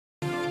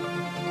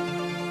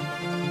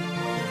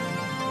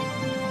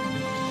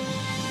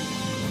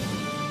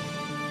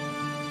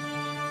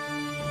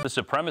The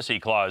Supremacy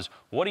Clause,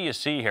 what do you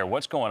see here?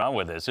 What's going on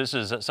with this? This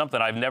is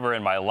something I've never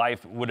in my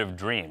life would have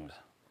dreamed.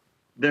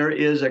 There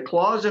is a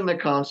clause in the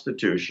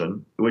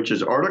Constitution, which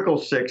is Article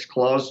 6,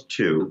 Clause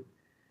 2.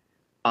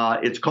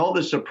 It's called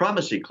the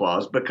Supremacy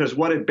Clause because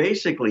what it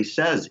basically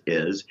says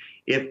is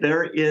if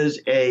there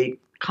is a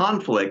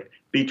conflict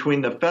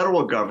between the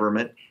federal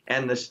government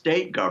and the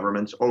state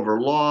governments over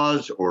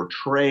laws or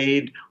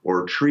trade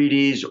or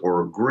treaties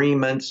or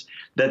agreements,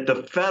 that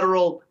the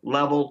federal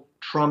level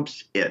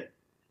trumps it.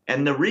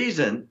 And the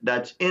reason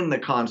that's in the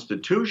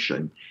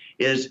Constitution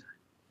is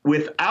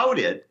without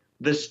it,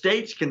 the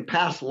states can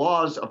pass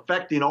laws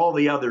affecting all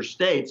the other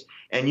states,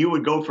 and you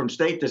would go from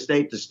state to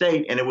state to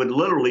state, and it would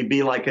literally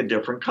be like a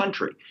different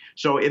country.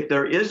 So if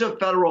there is a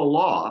federal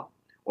law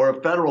or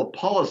a federal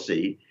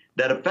policy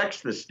that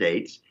affects the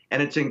states,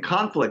 and it's in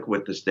conflict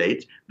with the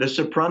states, the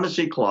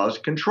Supremacy Clause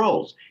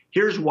controls.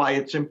 Here's why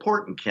it's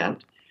important,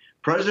 Kent.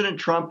 President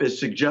Trump is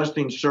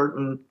suggesting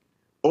certain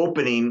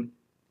opening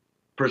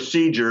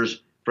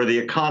procedures for the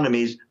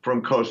economies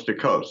from coast to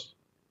coast.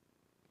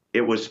 It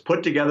was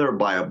put together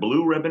by a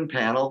blue ribbon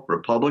panel,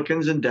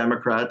 Republicans and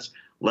Democrats,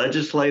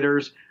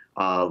 legislators,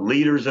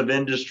 leaders of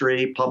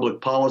industry,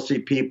 public policy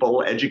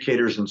people,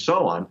 educators, and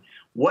so on.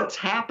 What's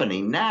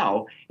happening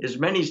now is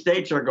many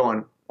states are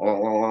going,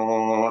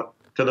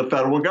 to the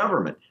federal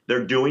government.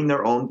 They're doing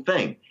their own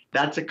thing.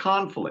 That's a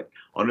conflict.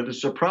 Under the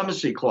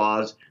Supremacy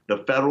Clause,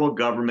 the federal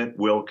government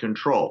will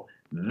control.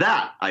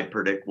 That, I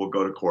predict, will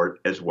go to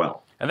court as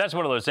well. And that's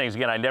one of those things,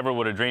 again, I never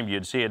would have dreamed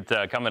you'd see it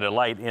coming to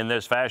light in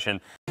this fashion.